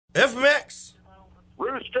FMX.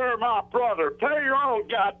 Rooster, my brother, pay your own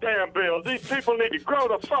goddamn bills. These people need to grow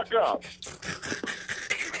the fuck up.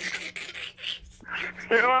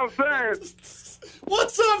 You know what I'm saying?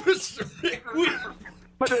 What's up, Mr. McWeed?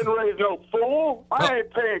 I didn't raise no fool. I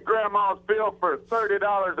ain't paying grandma's bill for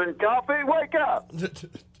 $30 in coffee. Wake up.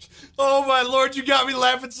 Oh, my Lord, you got me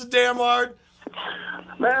laughing so damn hard.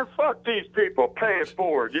 Man, fuck these people paying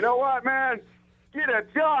forward. You know what, man? Get a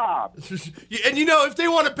job. And you know, if they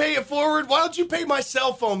want to pay it forward, why don't you pay my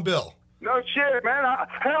cell phone bill? No shit, man.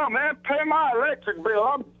 Hell, man, pay my electric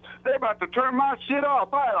bill. They about to turn my shit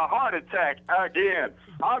off. I had a heart attack again.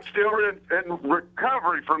 I'm still in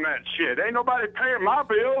recovery from that shit. Ain't nobody paying my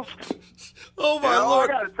bills. Oh, my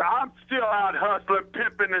Lord. I'm still out hustling,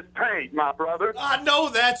 pimping this paint, my brother. I know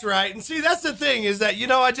that's right. And see, that's the thing is that, you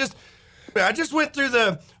know, I just went through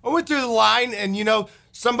the line and, you know,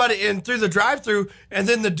 somebody in through the drive-through, and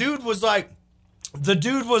then the dude was like,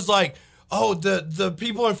 oh, the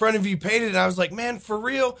people in front of you paid it. And I was like, man, for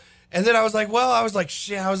real? And then I was like,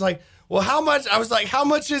 shit. I was like, well, how much? I was like, how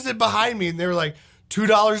much is it behind me? And they were like,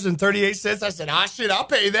 $2.38. I said, shit, I'll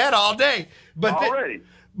pay that all day. But already.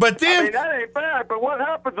 But then, I mean, that ain't bad. But what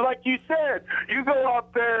happens, like you said, you go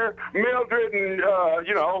up there, Mildred and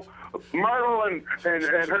you know, Myrtle and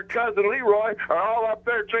her cousin Leroy are all up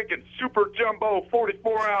there drinking super jumbo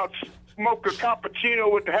 44-ounce mocha cappuccino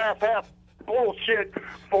with the half bullshit,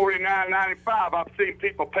 $49.95. I've seen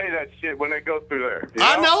people pay that shit when they go through there. You know?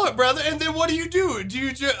 I know it, brother. And then what do?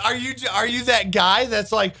 Are you that guy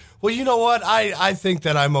that's like, well, you know what? I think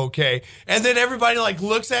that I'm okay. And then everybody like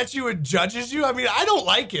looks at you and judges you. I mean, I don't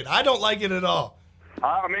like it. I don't like it at all.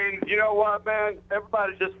 I mean, you know what, man?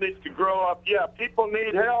 Everybody just needs to grow up. Yeah, people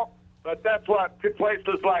need help, but that's what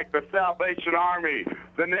places like the Salvation Army,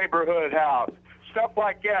 the neighborhood house, stuff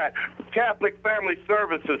like that, Catholic Family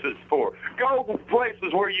Services is for. Go to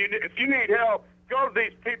places where if you need help, go to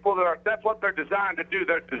these people that's what they're designed to do.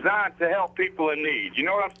 They're designed to help people in need. You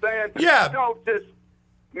know what I'm saying? Yeah. Don't just,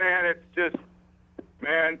 man,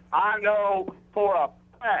 I know for a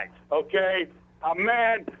fact, okay, a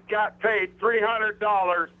man got paid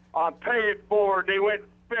 $300 on Pay It Forward. He went and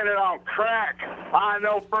spent it on crack. I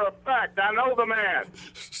know for a fact. I know the man.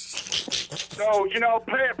 So, you know,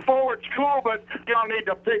 pay it forward's cool, but y'all need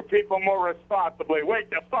to pick people more responsibly. Wake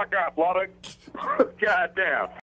the fuck up, Lubbock. Goddamn.